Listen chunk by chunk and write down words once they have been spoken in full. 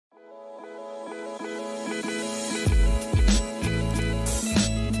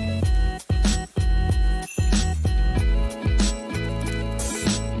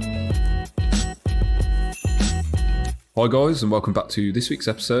Hi guys, and welcome back to this week's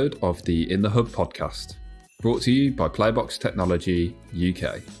episode of the In the Hub podcast, brought to you by Playbox Technology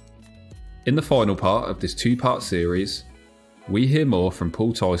UK. In the final part of this two-part series, we hear more from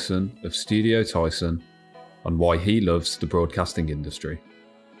Paul Tyson of Studio Tyson on why he loves the broadcasting industry.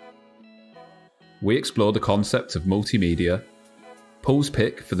 We explore the concept of multimedia, Paul's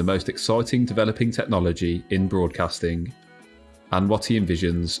pick for the most exciting developing technology in broadcasting, and what he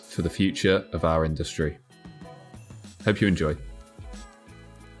envisions for the future of our industry. Hope you enjoy.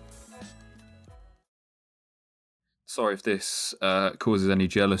 Sorry if this causes any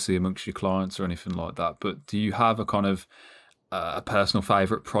jealousy amongst your clients or anything like that, but do you have a kind of a personal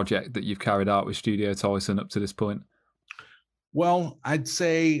favourite project that you've carried out with Studio Tyson up to this point? Well, I'd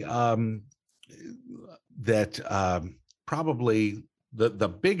say that probably the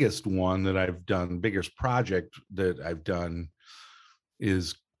biggest one that I've done, biggest project that I've done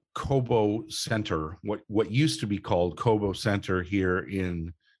is Cobo Center, what used to be called Cobo Center here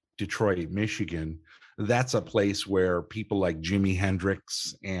in Detroit, Michigan. That's a place where people like Jimi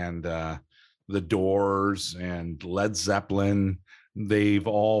Hendrix and the Doors and Led Zeppelin, they've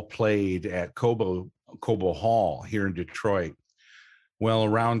all played at Cobo Hall here in Detroit. Well,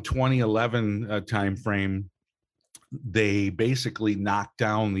 around 2011 timeframe, they basically knocked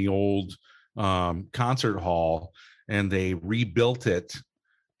down the old concert hall and they rebuilt it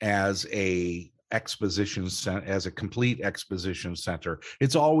as a exposition center, as a complete exposition center.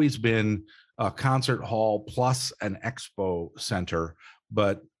 It's always been a concert hall plus an expo center,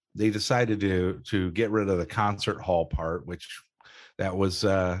 but they decided to get rid of the concert hall part, which that was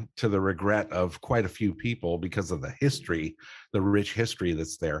to the regret of quite a few people because of the history, the rich history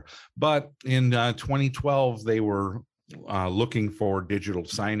that's there. But in 2012, they were looking for digital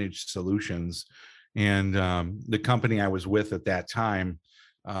signage solutions. And the company I was with at that time,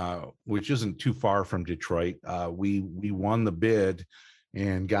 which isn't too far from Detroit, we won the bid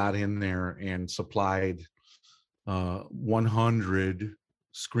and got in there and supplied 100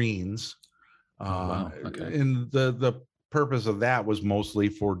 screens. Wow. Okay. And the purpose of that was mostly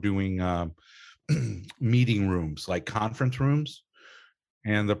for doing meeting rooms, like conference rooms.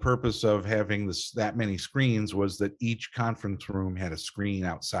 And the purpose of having that many screens was that each conference room had a screen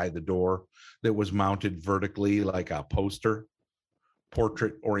outside the door that was mounted vertically like a poster,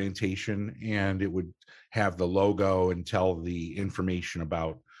 portrait orientation, and it would have the logo and tell the information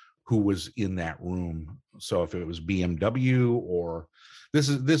about who was in that room. So if it was BMW, or this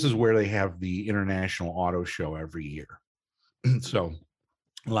is where they have the International Auto Show every year. So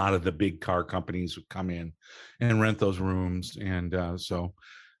a lot of the big car companies would come in and rent those rooms. And so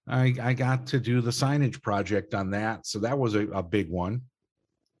I got to do the signage project on that. So that was a big one.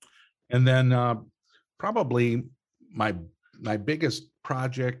 And then probably my biggest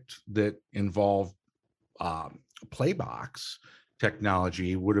project that involved Playbox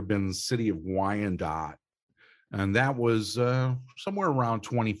technology would have been the city of Wyandotte. And that was somewhere around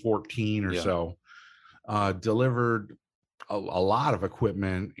 2014 or so. Delivered a lot of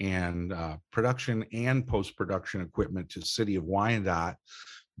equipment and production and post-production equipment to the city of Wyandotte.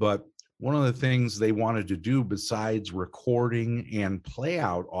 But one of the things they wanted to do besides recording and play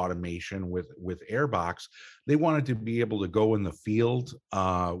out automation with Airbox, they wanted to be able to go in the field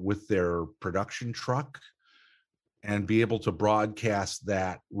with their production truck and be able to broadcast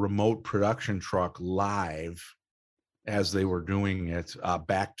that remote production truck live as they were doing it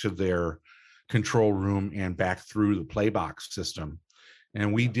back to their control room and back through the Playbox system.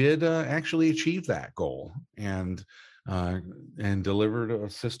 And we did actually achieve that goal and delivered a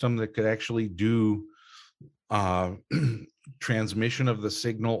system that could actually do transmission of the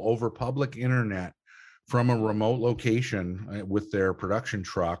signal over public internet from a remote location with their production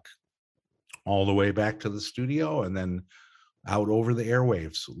truck all the way back to the studio and then out over the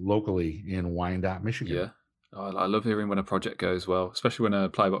airwaves locally in Wyandotte, Michigan. Yeah. I love hearing when a project goes well, especially when a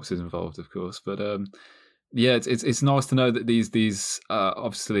Playbox is involved, of course. But yeah, it's nice to know that these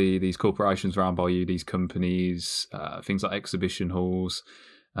obviously these corporations run by you, these companies, things like exhibition halls,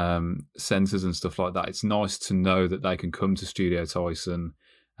 centers and stuff like that. It's nice to know that they can come to Studio Tyson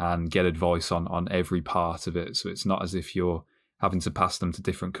and get advice on every part of it. So it's not as if you're having to pass them to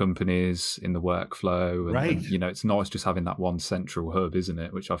different companies in the workflow. And, right. And, it's nice just having that one central hub, isn't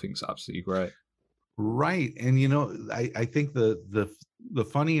it? Which I think is absolutely great. Right. And, I think the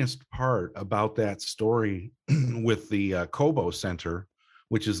funniest part about that story with the Cobo Center,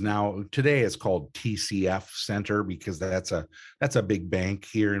 which is now today it's called TCF Center because that's a big bank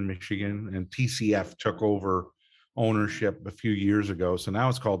here in Michigan, and TCF took over ownership a few years ago. So now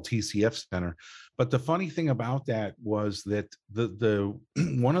it's called TCF Center. But the funny thing about that was that the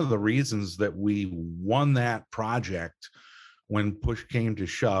one of the reasons that we won that project when push came to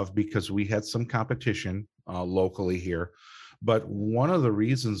shove, because we had some competition locally here. But one of the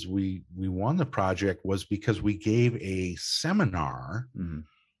reasons we won the project was because we gave a seminar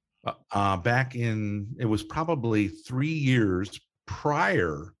back in, it was probably 3 years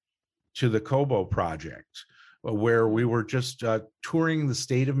prior to the Kobo project, where we were just touring the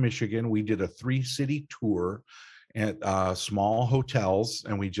state of Michigan. We did a 3-city tour at small hotels,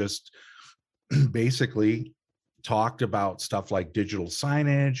 and we just basically talked about stuff like digital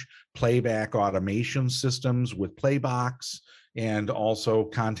signage, playback automation systems with Playbox, and also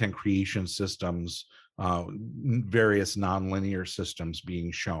content creation systems, various nonlinear systems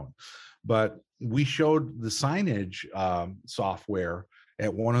being shown. But we showed the signage software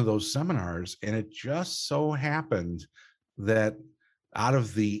at one of those seminars, and it just so happened that out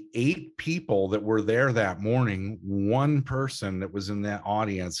of the 8 people that were there that morning, one person that was in that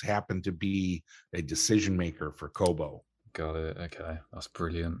audience happened to be a decision maker for Kobo. Got it. Okay, that's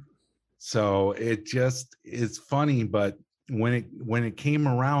brilliant. So it just, it's funny, but when it came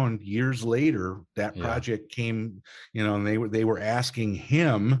around years later, that project came, and they were asking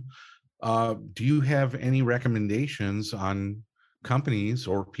him, do you have any recommendations on companies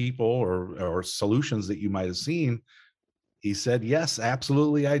or people or solutions that you might have seen? He said, yes,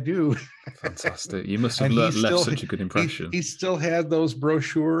 absolutely, I do. Fantastic. You must have left such a good impression. He still had those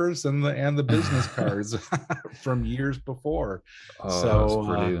brochures and the business cards from years before. Oh, so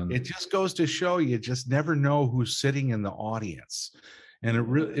brilliant. It just goes to show you just never know who's sitting in the audience. And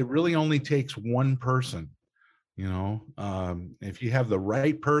it really only takes one person. If you have the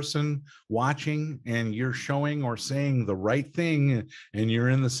right person watching and you're showing or saying the right thing and you're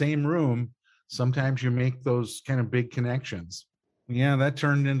in the same room, sometimes you make those kind of big connections. Yeah, that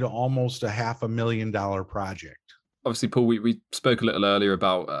turned into almost a $500,000 project. Obviously, Paul, we spoke a little earlier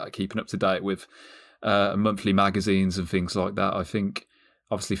about keeping up to date with monthly magazines and things like that. I think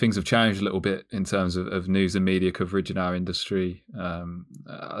obviously things have changed a little bit in terms of news and media coverage in our industry,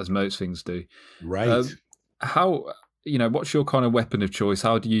 as most things do. Right. How, what's your kind of weapon of choice?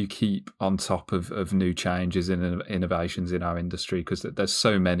 How do you keep on top of new changes and innovations in our industry? Because there's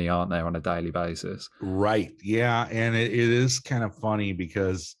so many, aren't there, on a daily basis? Right. Yeah. And it is kind of funny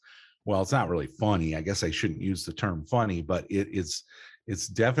because, well, it's not really funny. I guess I shouldn't use the term funny, but it's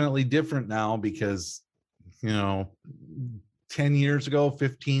definitely different now because, 10 years ago,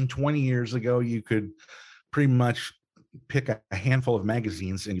 15, 20 years ago, you could pretty much pick a handful of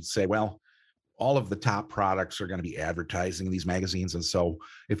magazines and you'd say, well, all of the top products are going to be advertising in these magazines. And so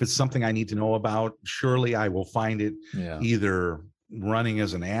if it's something I need to know about, surely I will find it either running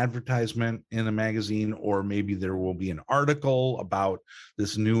as an advertisement in a magazine, or maybe there will be an article about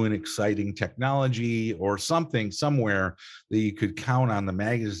this new and exciting technology or something somewhere that you could count on the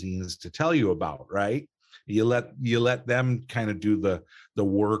magazines to tell you about, right? You let them kind of do the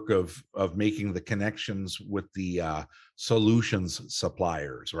work of making the connections with the solutions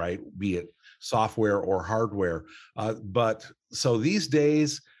suppliers, right? Be it software or hardware. But so these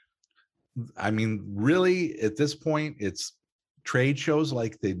days, I mean, really at this point, it's trade shows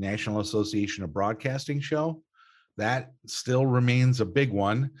like the National Association of Broadcasting show. That still remains a big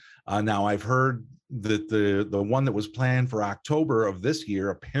one. Now I've heard that the one that was planned for October of this year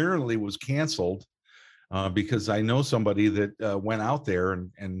apparently was canceled because I know somebody that went out there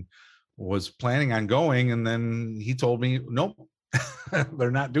and was planning on going, and then he told me, nope,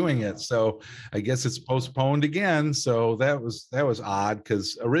 they're not doing it. So I guess it's postponed again. So that was odd,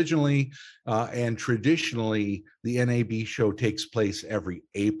 because originally and traditionally the NAB show takes place every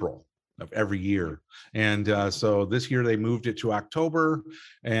April of every year. And so this year they moved it to October,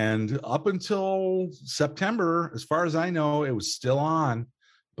 and up until September, as far as I know, it was still on.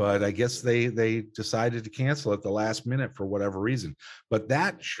 But I guess they decided to cancel at the last minute for whatever reason. But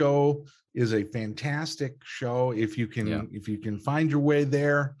that show is a fantastic show. If you can find your way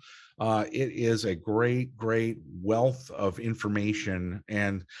there, it is a great wealth of information.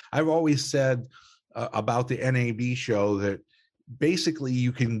 And I've always said about the NAB show that basically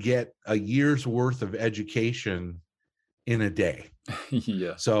you can get a year's worth of education in a day.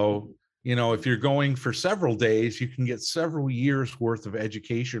 Yeah. So if you're going for several days, you can get several years worth of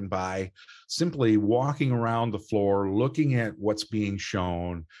education by simply walking around the floor, looking at what's being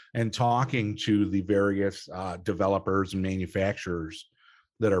shown, and talking to the various developers and manufacturers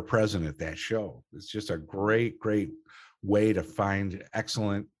that are present at that show. It's just a great way to find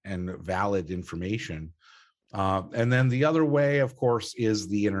excellent and valid information. And then the other way, of course, is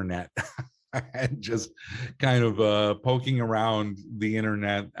the internet. and just kind of poking around the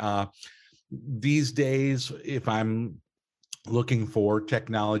internet. These days, if I'm looking for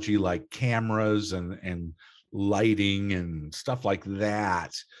technology like cameras and lighting and stuff like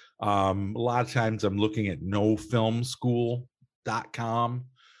that, a lot of times I'm looking at nofilmschool.com.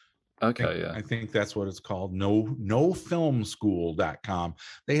 Okay, yeah. I think that's what it's called. Nofilmschool.com.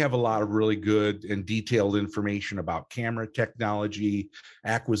 They have a lot of really good and detailed information about camera technology,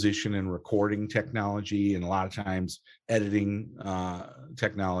 acquisition and recording technology, and a lot of times editing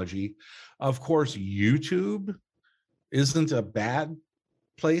technology. Of course, YouTube isn't a bad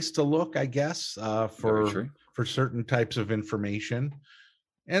place to look, I guess, Very true. for certain types of information.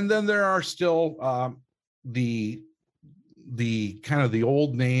 And then there are still the kind of the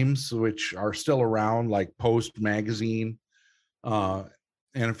old names which are still around, like Post Magazine, and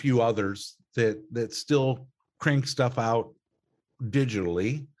a few others that still crank stuff out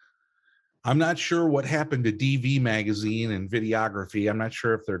digitally. I'm not sure what happened to DV Magazine and Videography. I'm not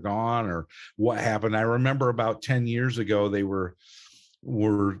sure if they're gone or what happened. I remember about 10 years ago they were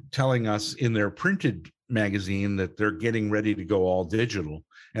telling us in their printed magazine that they're getting ready to go all digital.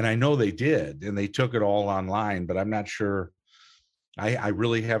 And I know they did, and they took it all online, but I'm not sure. I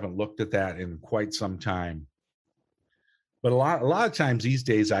really haven't looked at that in quite some time. But a lot of times these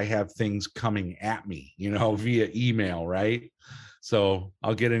days I have things coming at me, via email, right? So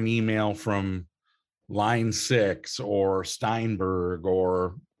I'll get an email from Line 6 or Steinberg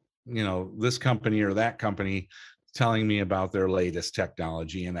or, this company or that company telling me about their latest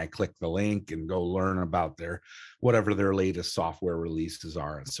technology, and I click the link and go learn about whatever their latest software releases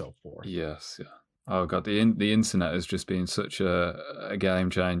are and so forth. Yes, yeah. Oh god, the internet has just been such a game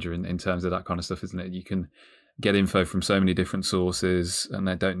changer in terms of that kind of stuff, isn't it? You can get info from so many different sources, and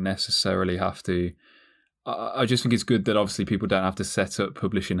they don't necessarily have to. I just think it's good that obviously people don't have to set up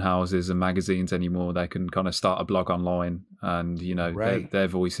publishing houses and magazines anymore. They can kind of start a blog online, and Right. their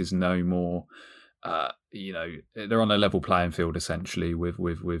voice is no more. They're on a level playing field essentially with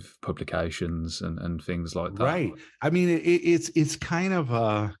publications and things like that. Right. I mean, it's kind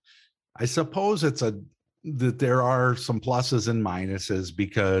of I suppose that there are some pluses and minuses,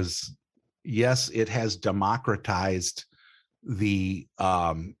 because yes, it has democratized the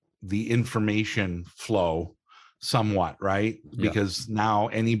information flow somewhat, right? Yeah. Because now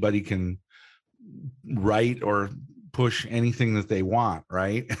anybody can write or push anything that they want,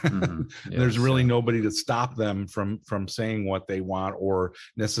 right? Mm-hmm. Yes, There's really nobody to stop them from saying what they want, or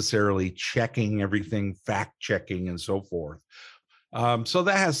necessarily checking everything, fact checking and so forth. So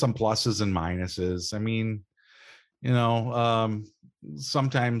that has some pluses and minuses. I mean,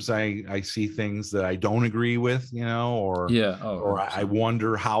 sometimes I see things that I don't agree with, or I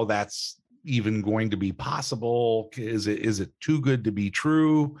wonder how that's even going to be possible. Is it too good to be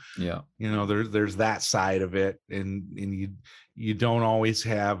true? Yeah. There's that side of it, and you don't always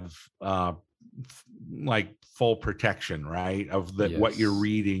have like full protection, right? Of that, what you're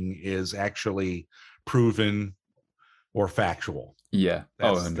reading is actually proven or factual. Yeah.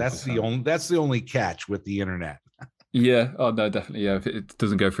 That's the only catch with the internet. Yeah. Oh no, definitely. Yeah. If it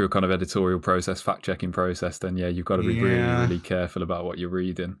doesn't go through a kind of editorial process, fact checking process, then you've got to be really, really careful about what you're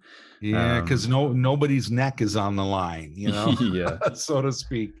reading. Yeah, because nobody's neck is on the line, yeah, so to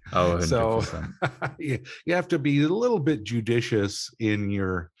speak. Oh, 100%. So you have to be a little bit judicious in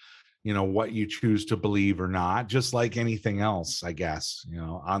your, what you choose to believe or not, just like anything else, I guess,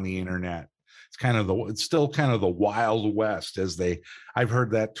 on the internet. It's still kind of the Wild West, I've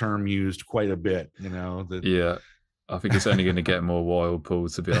heard that term used quite a bit, Yeah, I think it's only going to get more wild, Paul,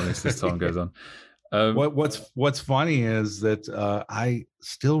 to be honest, as time goes on. What's funny is that I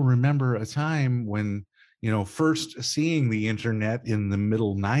still remember a time when, first seeing the internet in the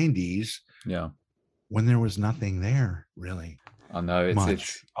middle 90s, when there was nothing there, really. I know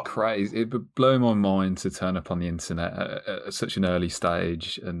it's crazy. It would blow my mind to turn up on the internet at such an early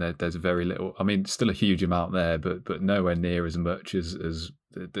stage, and there's very little. I mean, still a huge amount there, but nowhere near as much as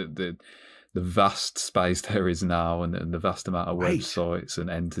the vast space there is now, and the vast amount of websites and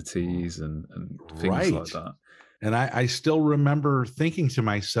entities and things like that. And I still remember thinking to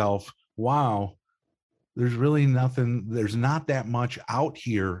myself, wow, there's really nothing. There's not that much out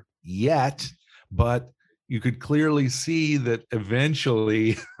here yet, but you could clearly see that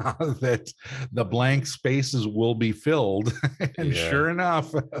eventually that the blank spaces will be filled. And sure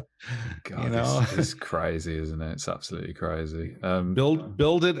enough, God, it's crazy, isn't it? It's absolutely crazy.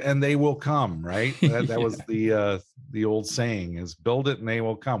 Build it and they will come, right? That was the old saying is, build it and they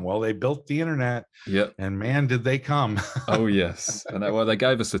will come. Well, they built the internet, Yep. and man, did they come. Oh yes, and well, they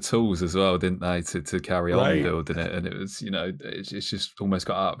gave us the tools as well, didn't they, to carry on Right. building it? And it was, it's just almost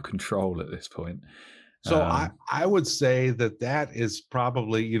got out of control at this point. So I would say that is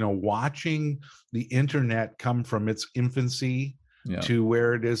probably, watching the internet come from its infancy Yeah. to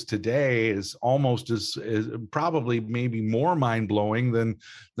where it is today is almost as probably maybe more mind-blowing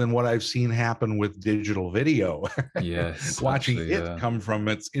than what I've seen happen with digital video. Yes, Watching actually, it yeah. come from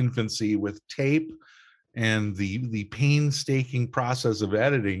its infancy with tape and the painstaking process of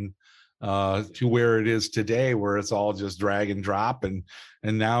editing to where it is today, where it's all just drag and drop, and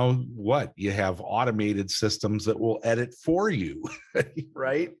now what you have automated systems that will edit for you,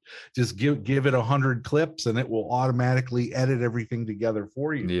 right? Just give it 100 clips and it will automatically edit everything together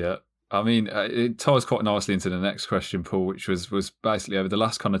for you. Yeah. I mean, it ties quite nicely into the next question, Paul, which was basically over the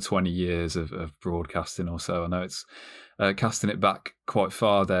last kind of 20 years of broadcasting or so. I know it's casting it back quite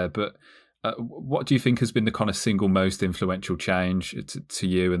far there, but what do you think has been the kind of single most influential change to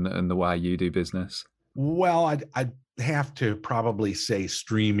you and the way you do business? Well, I'd have to probably say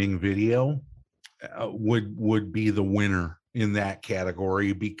streaming video would be the winner in that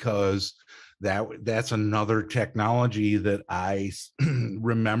category, because that's another technology that I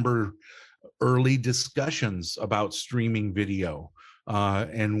remember early discussions about streaming video.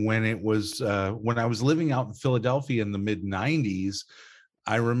 And when I was living out in Philadelphia in the mid 90s,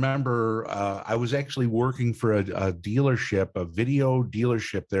 I remember I was actually working for a dealership, a video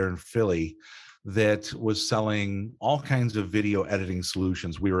dealership there in Philly, that was selling all kinds of video editing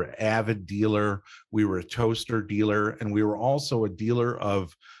solutions. We were an Avid dealer, we were a Toaster dealer, and we were also a dealer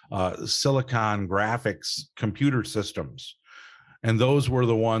of silicon graphics computer systems. And those were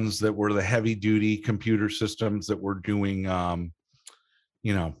the ones that were the heavy duty computer systems that were doing,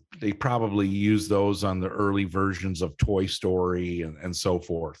 they probably used those on the early versions of Toy Story and so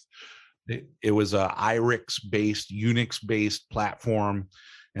forth. It was a IRIX-based, Unix-based platform.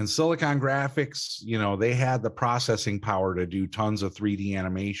 And Silicon Graphics, they had the processing power to do tons of 3D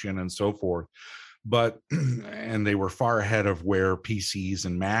animation and so forth. And they were far ahead of where PCs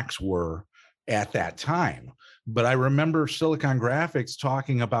and Macs were at that time. But I remember Silicon Graphics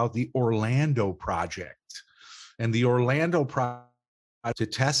talking about the Orlando project. And the Orlando project to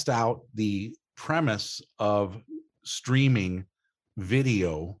test out the premise of streaming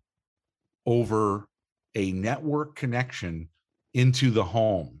video over a network connection into the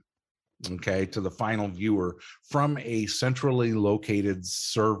home, okay, to the final viewer from a centrally located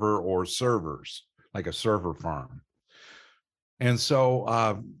server or servers, like a server farm. And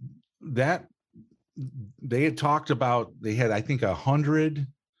so that they had talked about, they had, I think, 100,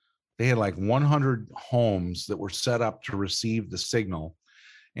 they had like 100 homes that were set up to receive the signal.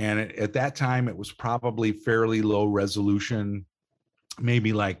 And at that time, it was probably fairly low resolution,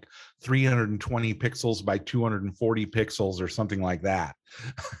 maybe like 320 pixels by 240 pixels or something like that,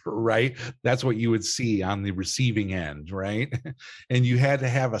 right? That's what you would see on the receiving end, right? And you had to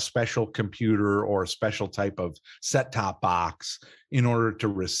have a special computer or a special type of set-top box in order to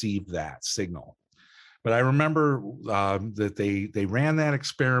receive that signal. But I remember that they ran that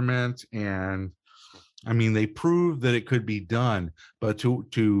experiment, and I mean, they proved that it could be done, but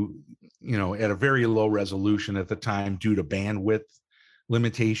to at a very low resolution at the time due to bandwidth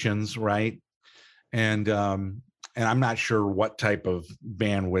limitations, right? And I'm not sure what type of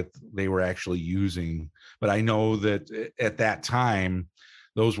bandwidth they were actually using, but I know that at that time,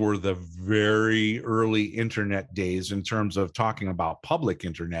 those were the very early internet days in terms of talking about public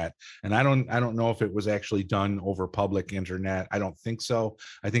internet. And I don't know if it was actually done over public internet. I don't think so.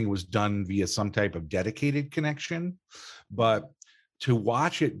 I think it was done via some type of dedicated connection. But to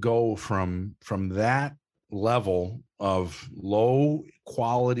watch it go from that level of low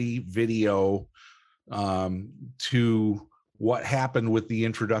quality video to what happened with the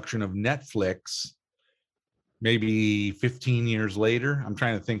introduction of Netflix, maybe 15 years later. I'm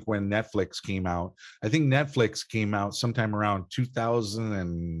trying to think when Netflix came out. I think Netflix came out sometime around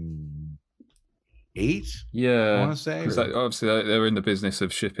 2008. Yeah, I want to say, because obviously they were in the business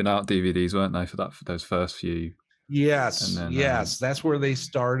of shipping out DVDs, weren't they, for those first few? Yes, then, yes, that's where they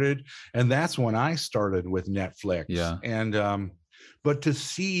started, and that's when I started with Netflix. Yeah, and but to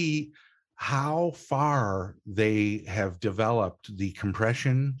see how far they have developed the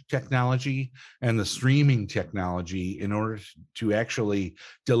compression technology and the streaming technology in order to actually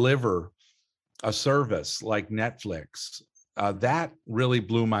deliver a service like Netflix, that really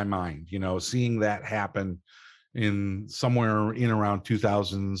blew my mind. Seeing that happen in somewhere in around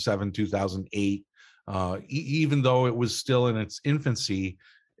 2007, 2008, even though it was still in its infancy,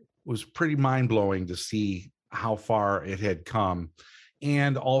 was pretty mind-blowing to see how far it had come,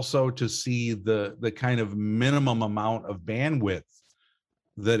 and also to see the kind of minimum amount of bandwidth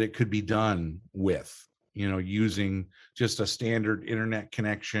that it could be done with, using just a standard internet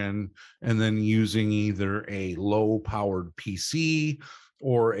connection, and then using either a low powered PC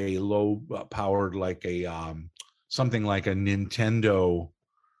or a low powered, like a something like a Nintendo.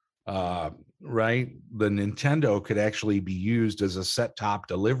 Right, the Nintendo could actually be used as a set-top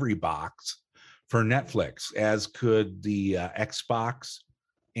delivery box for Netflix, as could the Xbox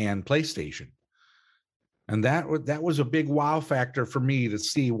and PlayStation. And that was a big wow factor for me to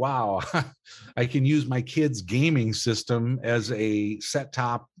see, wow, I can use my kid's gaming system as a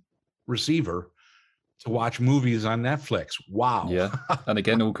set-top receiver to watch movies on Netflix. Wow. Yeah. And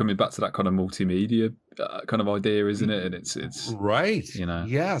again, all coming back to that kind of multimedia kind of idea, isn't it? And it's right.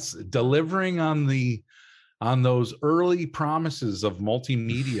 Yes, delivering on those early promises of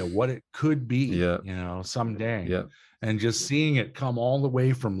multimedia, what it could be, someday. Yeah. And just seeing it come all the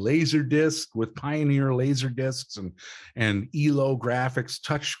way from Laserdisc with Pioneer Laserdiscs and ELO graphics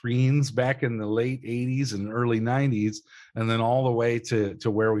touchscreens back in the late 80s and early 90s, and then all the way to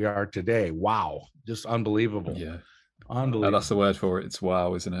where we are today. Wow, just unbelievable. Yeah. Unbelievable. That's the word for it. It's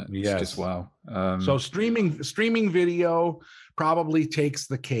wow, isn't it? It's just wow. So streaming video probably takes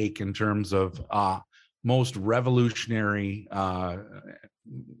the cake in terms of most revolutionary,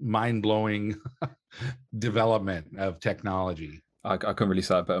 mind-blowing development of technology. I couldn't really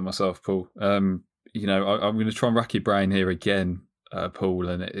say it better myself, Paul. I'm going to try and rack your brain here again, Paul,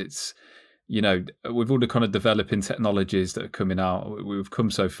 and it's, with all the kind of developing technologies that are coming out, we've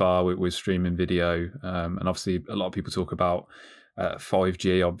come so far with streaming video, and obviously a lot of people talk about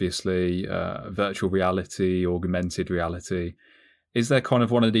 5G, obviously, virtual reality, augmented reality. Is there kind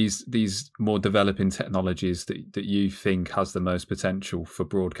of one of these more developing technologies that you think has the most potential for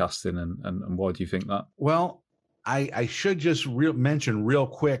broadcasting, and why do you think that? Well, I should just mention real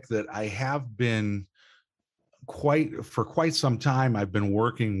quick that I have been for quite some time, I've been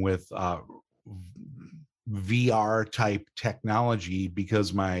working with VR type technology,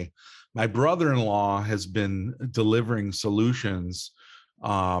 because my brother-in-law has been delivering solutions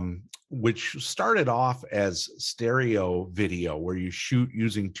which started off as stereo video, where you shoot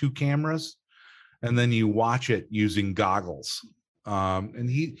using two cameras and then you watch it using goggles. And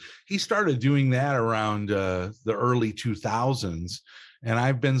he started doing that around the early 2000s. And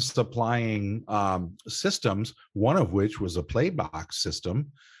I've been supplying systems, one of which was a Playbox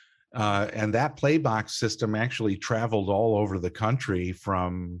system. And that Playbox system actually traveled all over the country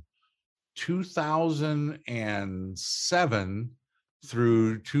from 2007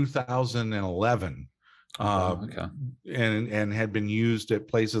 through 2011, Okay. and had been used at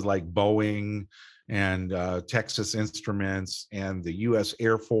places like Boeing and Texas Instruments and the U.S.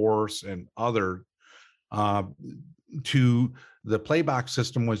 Air Force and other. The Playbox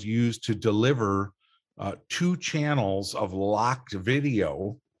system was used to deliver 2 channels of locked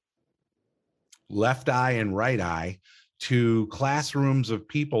video, left eye and right eye, to classrooms of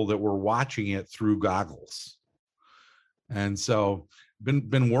people that were watching it through goggles. And so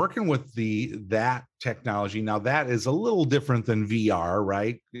been working with that technology. Now that is a little different than VR,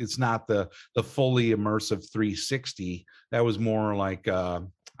 right? It's not the fully immersive 360. That was more like I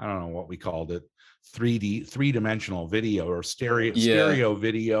don't know what we called it, 3-dimensional video or stereo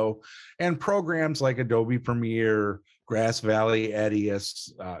video, and programs like Adobe Premiere, Grass Valley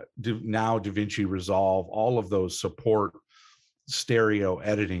Edius, now DaVinci Resolve, all of those support stereo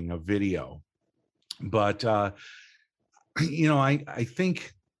editing of video. But I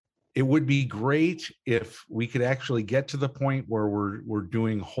think it would be great if we could actually get to the point where we're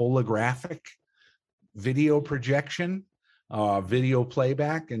doing holographic video projection, video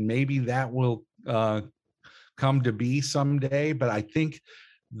playback, and maybe that will come to be someday. But I think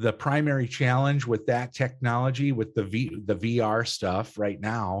the primary challenge with that technology, with the VR stuff right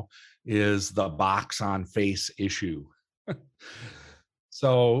now, is the box on face issue.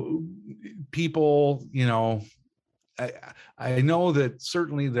 So people, I know that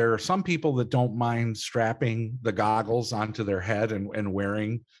certainly there are some people that don't mind strapping the goggles onto their head and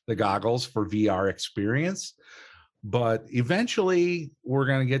wearing the goggles for VR experience. But eventually we're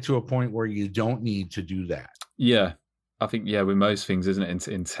going to get to a point where you don't need to do that. Yeah. I think, with most things, isn't it,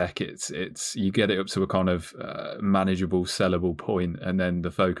 in tech, it's you get it up to a kind of manageable, sellable point, and then the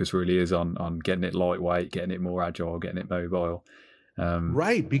focus really is on getting it lightweight, getting it more agile, getting it mobile.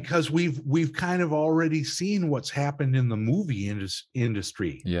 Right, because we've kind of already seen what's happened in the movie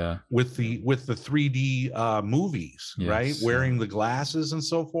industry. Yeah, with the 3D movies, yes, right, wearing the glasses and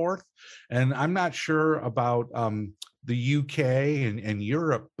so forth. And I'm not sure about the UK and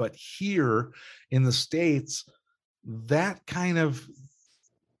Europe, but here in the States, that kind of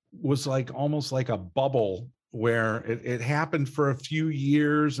was like almost like a bubble where it happened for a few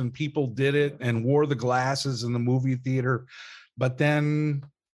years and people did it and wore the glasses in the movie theater, but then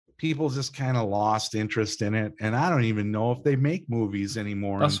people just kind of lost interest in it, and I don't even know if they make movies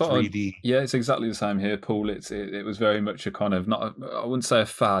anymore in That's what 3D. yeah, it's exactly the same here, Paul. It was very much a kind of not I wouldn't say a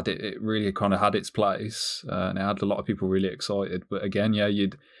fad. It really kind of had its place, and it had a lot of people really excited. But again, yeah,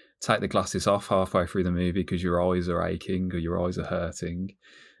 you'd take the glasses off halfway through the movie because your eyes are aching or your eyes are hurting.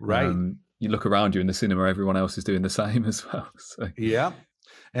 Right. You look around you in the cinema, everyone else is doing the same as well. So Yeah.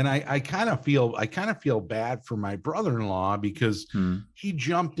 And I kind of feel bad for my brother-in-law because hmm, he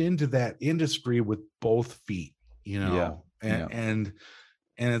jumped into that industry with both feet, yeah, and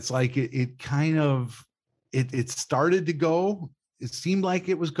yeah, it's like it kind of it started to go. It seemed like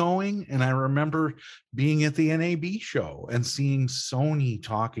it was going, and I remember being at the NAB show and seeing Sony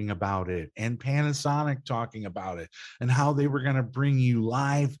talking about it and Panasonic talking about it and how they were going to bring you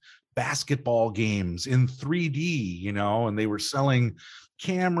live basketball games in 3D, and they were selling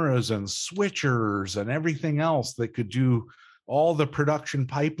cameras and switchers and everything else that could do all the production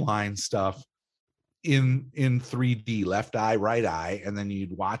pipeline stuff in 3D, left eye, right eye, and then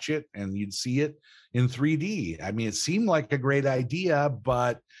you'd watch it and you'd see it in 3D. I mean, it seemed like a great idea,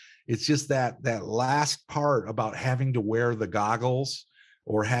 but it's just that last part about having to wear the goggles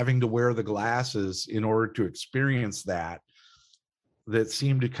or having to wear the glasses in order to experience that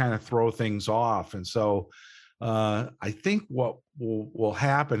seemed to kind of throw things off. And so I think what will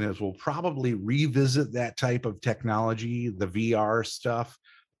happen is we'll probably revisit that type of technology, the VR stuff,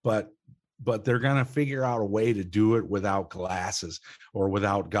 but they're going to figure out a way to do it without glasses or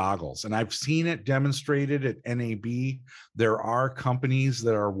without goggles. And I've seen it demonstrated at NAB. There are companies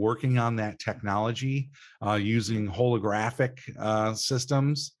that are working on that technology using holographic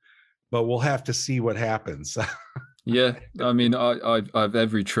systems, but we'll have to see what happens. yeah. I mean, I've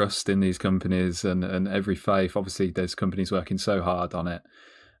every trust in these companies and every faith. Obviously, there's companies working so hard on it.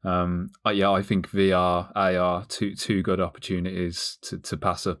 Yeah, I think VR, AR, two good opportunities to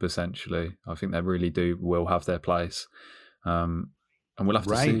pass up. Essentially, I think they really will have their place, and we'll have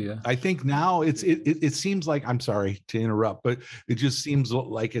to see. Right. Yeah, I think now it seems like, I'm sorry to interrupt, but it just seems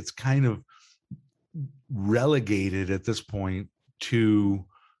like it's kind of relegated at this point to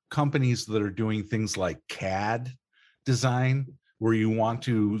companies that are doing things like CAD design, where you want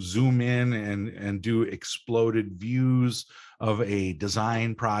to zoom in and do exploded views of a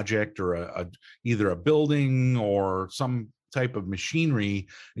design project or either a building or some type of machinery,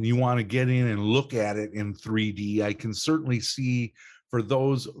 and you want to get in and look at it in 3D. I can certainly see for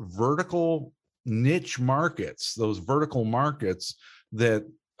those vertical niche markets, those vertical markets, that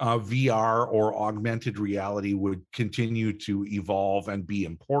VR or augmented reality would continue to evolve and be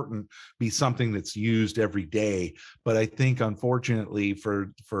important, be something that's used every day. But I think, unfortunately,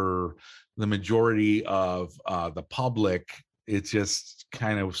 for the majority of the public, it just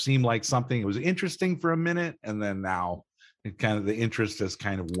kind of seemed like something. It was interesting for a minute, and then now the interest has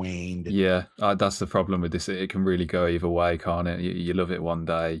kind of waned. yeah. That's the problem with this. It can really go either way, can't it? You love it one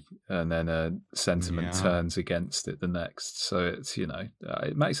day, and then sentiment turns against it the next. So it's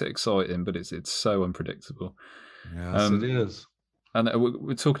it makes it exciting, but it's so unpredictable. Yes, it is. And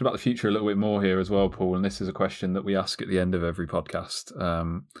we're talking about the future a little bit more here as well, Paul. And this is a question that we ask at the end of every podcast.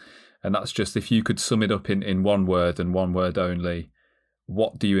 And that's just, if you could sum it up in one word and one word only,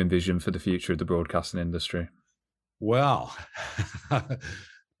 what do you envision for the future of the broadcasting industry? Well,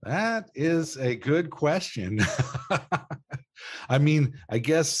 that is a good question. I mean, I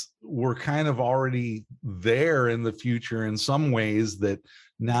guess we're kind of already there in the future in some ways, that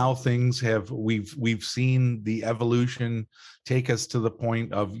now we've seen the evolution take us to the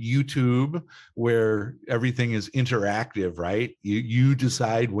point of YouTube, where everything is interactive, right? You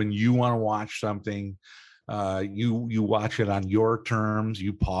decide when you want to watch something. You watch it on your terms,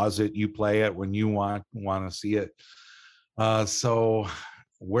 you pause it, you play it when you want to see it. So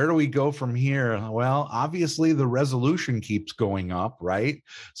where do we go from here? Well, obviously the resolution keeps going up, right?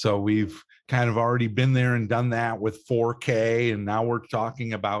 So we've kind of already been there and done that with 4K, and now we're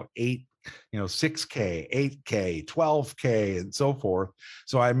talking about 6K, 8K, 12K, and so forth.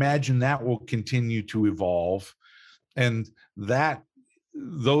 So I imagine that will continue to evolve, and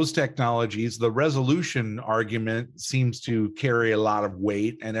those technologies, the resolution argument seems to carry a lot of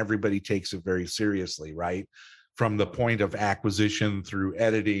weight, and everybody takes it very seriously, right? From the point of acquisition through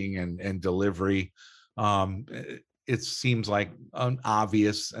editing and delivery. It seems like an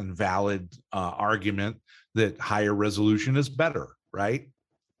obvious and valid argument that higher resolution is better, right?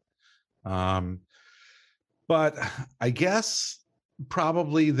 But But I guess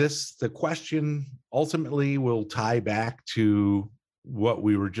probably the question ultimately will tie back to what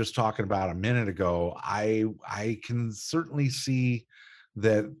we were just talking about a minute ago. I can certainly see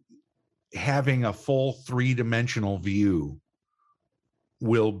that having a full three-dimensional view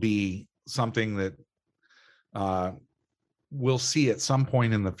will be something that we'll see at some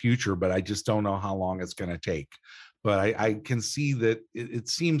point in the future, but I just don't know how long it's going to take. But I can see that it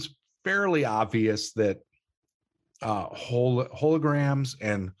seems fairly obvious that holograms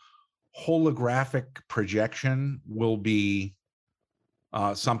and holographic projection will be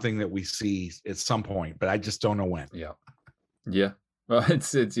something that we see at some point, but I just don't know when. Yeah. Well,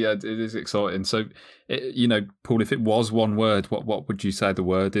 it's yeah, it is exciting. So, Paul, if it was one word, what would you say the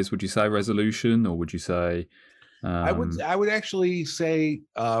word is? Would you say resolution, or would you say? I would actually say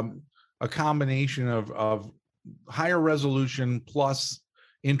a combination of higher resolution plus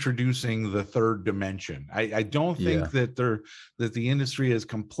introducing the third dimension. I don't think that the industry has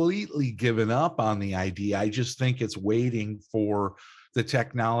completely given up on the idea. I just think it's waiting for the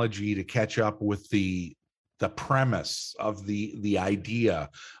technology to catch up with the premise of the idea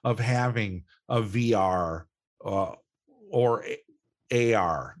of having a VR or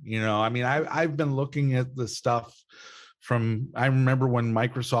AR. I mean, I've been looking at the stuff from, I remember when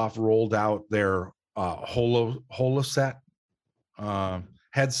Microsoft rolled out their holoset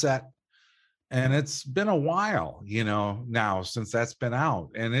headset, and it's been a while, now since that's been out,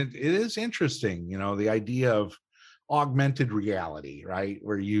 and it is interesting, the idea of augmented reality, right,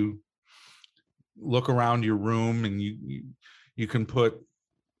 where you look around your room and you can put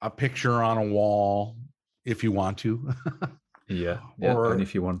a picture on a wall if you want to. Or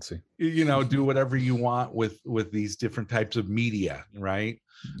if you want to, do whatever you want with these different types of media, right?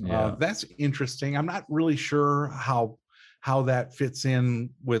 That's interesting. I'm not really sure how that fits in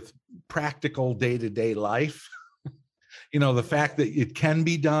with practical day-to-day life. The fact that it can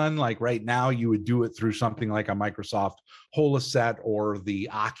be done, like right now, you would do it through something like a Microsoft holoset or the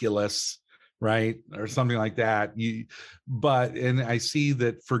Oculus, right, or something like that. And I see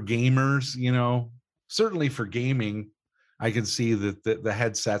that for gamers, certainly for gaming, I can see that the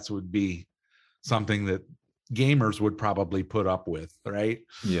headsets would be something that gamers would probably put up with, right?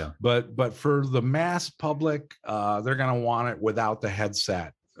 But for the mass public, they're going to want it without the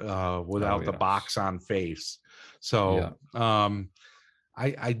headset, without the box on face. So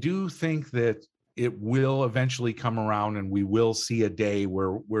I do think that it will eventually come around, and we will see a day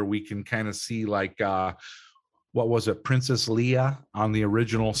where we can kind of see, like, what was it, Princess Leia on the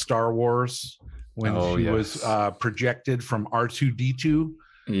original Star Wars, when she was projected from R2-D2.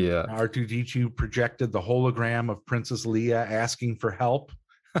 R2-D2 projected the hologram of Princess Leia asking for help.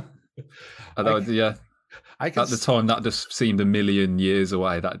 At the time, that just seemed a million years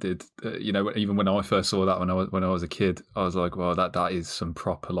away. That did, even when I first saw that when I was a kid, I was like, well, that is some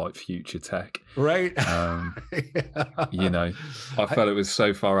proper like future tech, right? I felt it was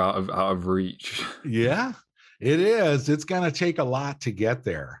so far out of reach. Yeah, it is. It's gonna take a lot to get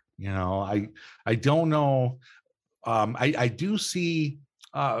there. I don't know. I do see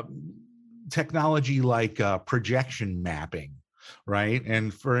technology like projection mapping, right?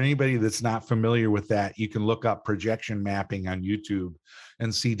 And for anybody that's not familiar with that, you can look up projection mapping on YouTube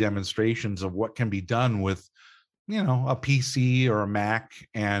and see demonstrations of what can be done with, a PC or a Mac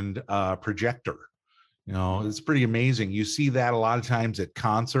and a projector. It's pretty amazing. You see that a lot of times at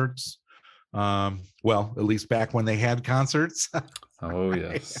concerts. Well, at least back when they had concerts. Oh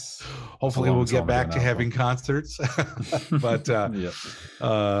yes. Hopefully we'll get back to having concerts. But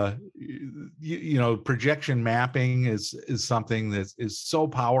projection mapping is something that is so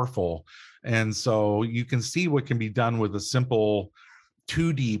powerful, and so you can see what can be done with a simple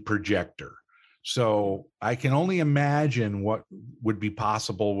 2D projector. So I can only imagine what would be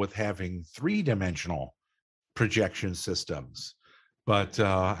possible with having three-dimensional projection systems. But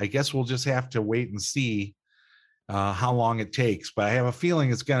I guess we'll just have to wait and see how long it takes. But I have a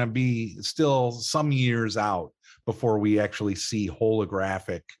feeling it's going to be still some years out before we actually see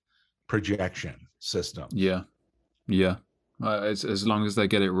holographic projection systems. As long as they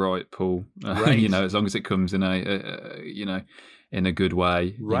get it right, Paul. Right. As long as it comes in in a good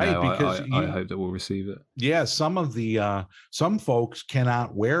way. Right. Because I hope that we'll receive it. Yeah. Some of the some folks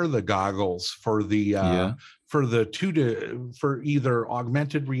cannot wear the goggles for the for either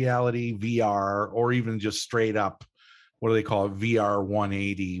augmented reality, VR, or even just straight up, what do they call it, VR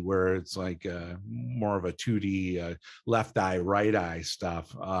 180, where it's like more of a 2D left eye, right eye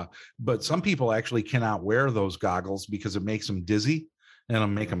stuff. But some people actually cannot wear those goggles because it makes them dizzy and it'll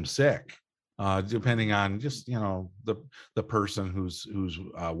make them sick, depending on just the person who's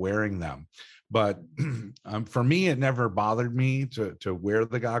wearing them. But for me, it never bothered me to wear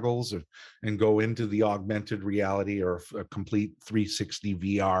the goggles and go into the augmented reality or a complete 360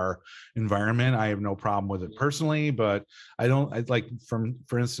 VR environment. I have no problem with it personally, but I like,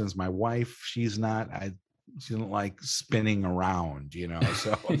 for instance, my wife, she doesn't like spinning around,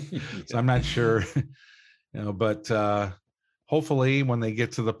 so Yeah. I'm not sure, but hopefully when they get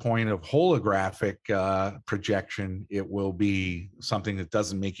to the point of holographic projection, it will be something that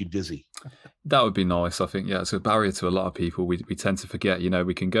doesn't make you dizzy. That would be nice, I think. Yeah, it's a barrier to a lot of people. We tend to forget,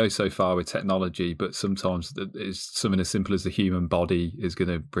 we can go so far with technology, but sometimes it's something as simple as the human body is going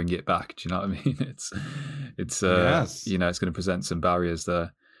to bring it back. Do you know what I mean? It's Yes. it's going to present some barriers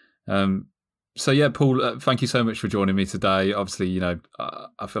there. So yeah, Paul, thank you so much for joining me today. Obviously,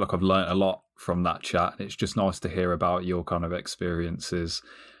 I feel like I've learned a lot from that chat, and it's just nice to hear about your kind of experiences,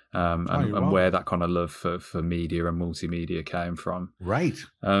 You're and where welcome. that kind of love for media and multimedia came from. Right.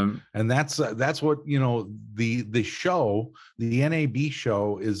 Um, And that's what, the show, the NAB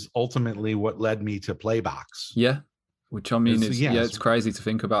show, is ultimately what led me to Playbox. yeah, which I mean, Yes. it's crazy to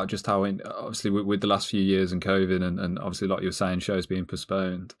think about just how, obviously, with the last few years and COVID, and obviously, like you were saying, shows being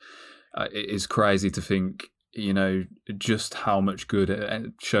postponed, it is crazy to think, just how much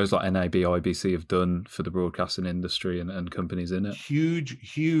good shows like NAB, IBC have done for the broadcasting industry and companies in it.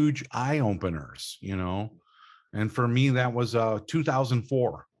 Huge eye openers, And for me, that was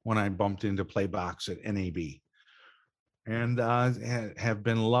 2004 when I bumped into Playbox at NAB, and have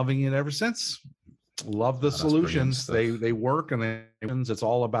been loving it ever since. Love the That's brilliant solutions. stuff. They work, and it's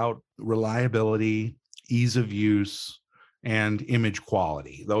all about reliability, ease of use, and image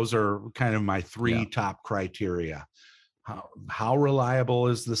quality. Those are kind of my three Yeah. top criteria. How reliable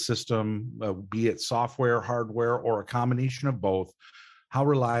is the system, be it software, hardware, or a combination of both? How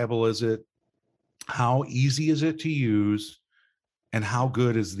reliable is it? How easy is it to use? And how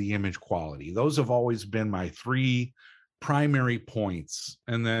good is the image quality? Those have always been my three primary points.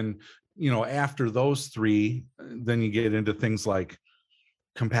 And then, after those three, then you get into things like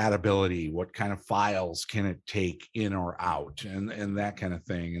compatibility. What kind of files can it take in or out, and that kind of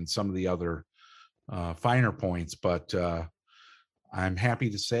thing, and some of the other finer points. But I'm happy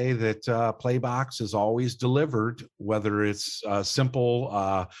to say that Playbox has always delivered, whether it's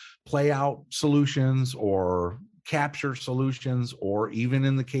simple play out solutions or capture solutions, or even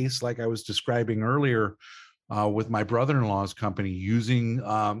in the case like I was describing earlier with my brother-in-law's company, using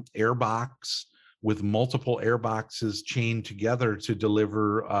airbox with multiple airboxes chained together to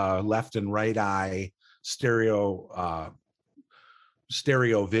deliver left and right eye stereo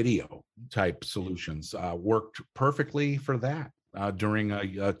video type solutions. Worked perfectly for that during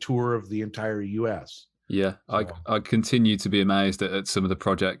a tour of the entire US. Yeah, I continue to be amazed at some of the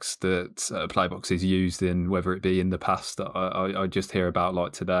projects that Playbox is used in, whether it be in the past that I just hear about,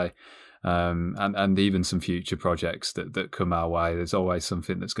 like today, and even some future projects that come our way. There's always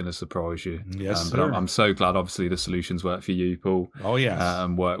something that's going to surprise you. Yes, but sir. I'm so glad, obviously, the solutions work for you, Paul. Oh, yes.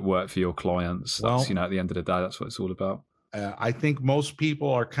 And work for your clients. That's, Well, at the end of the day, that's what it's all about. I think most people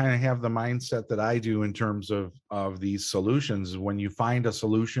are kind of have the mindset that I do in terms of these solutions. When you find a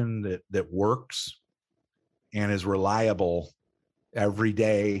solution that works and is reliable every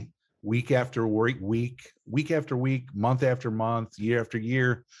day, week after week after week, month after month, year after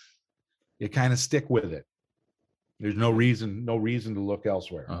year, you kind of stick with it. There's no reason to look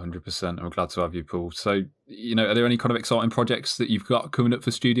elsewhere. 100%. I'm glad to have you, Paul. So, are there any kind of exciting projects that you've got coming up for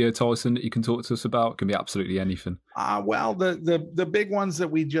Studio Tyson that you can talk to us about? It can be absolutely anything. Well, the big ones that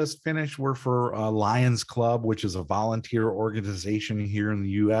we just finished were for Lions Club, which is a volunteer organization here in the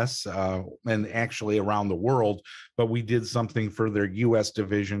U.S. And actually around the world. But we did something for their U.S.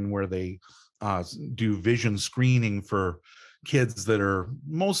 division where they do vision screening for kids that are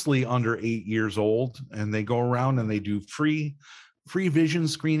mostly under 8 years old, and they go around and they do free vision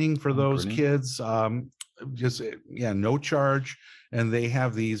screening for those brilliant. kids, no charge. And they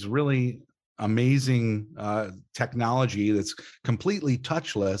have these really amazing technology that's completely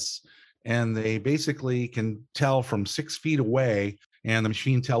touchless, and they basically can tell from 6 feet away, and the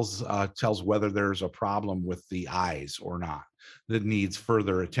machine tells whether there's a problem with the eyes or not that needs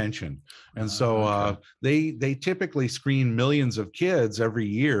further attention. And so Okay. they typically screen millions of kids every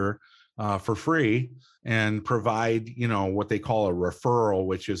year for free, and provide what they call a referral,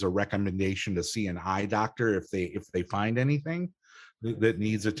 which is a recommendation to see an eye doctor if they find anything that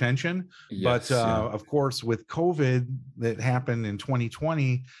needs attention. Yes, But of course, with COVID that happened in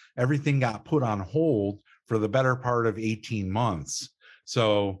 2020, everything got put on hold for the better part of 18 months.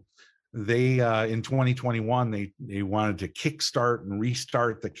 So they in 2021 they wanted to kickstart and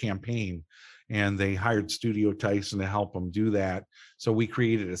restart the campaign, and they hired Studio Tyson to help them do that. So we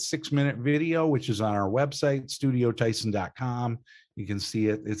created a 6-minute video, which is on our website, studiotyson.com. You can see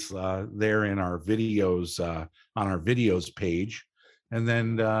it. It's there in our videos, on our videos page. And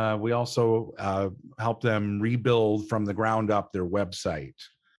then we also help them rebuild from the ground up their website.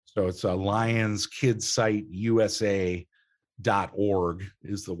 So it's Lions Kids Site USA.org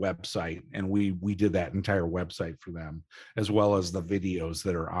is the website. And we did that entire website for them, as well as the videos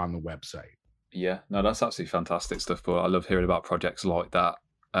that are on the website. Yeah, no, that's absolutely fantastic stuff. But I love hearing about projects like that.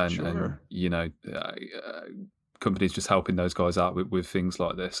 And you know, companies just helping those guys out with things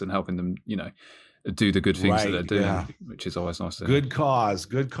like this and helping them, you know, do the good things that they're doing, which is always nice to hear. Good cause.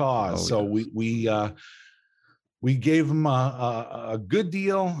 Oh, so yeah. we gave them a good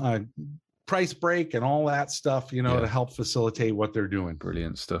deal, a price break, and all that stuff, you know, to help facilitate what they're doing.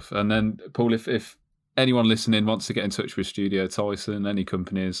 Brilliant stuff. And then, Paul, if anyone listening wants to get in touch with Studio Tyson, any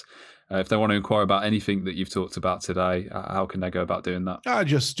companies, if they want to inquire about anything that you've talked about today, how can they go about doing that?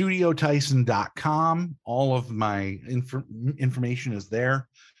 Just studiotyson.com. All of my information is there.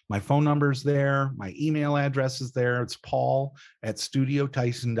 My phone number is there. My email address is there. It's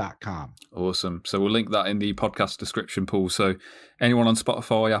paul@studiotyson.com. Awesome. So we'll link that in the podcast description, Paul. So anyone on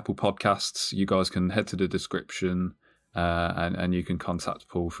Spotify, Apple Podcasts, you guys can head to the description and you can contact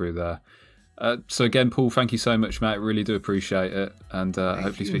Paul through there. So again, Paul, thank you so much, mate. Really do appreciate it. And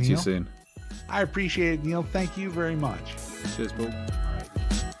hopefully speak to you soon. I appreciate it, Neil. Thank you very much. Cheers, Paul.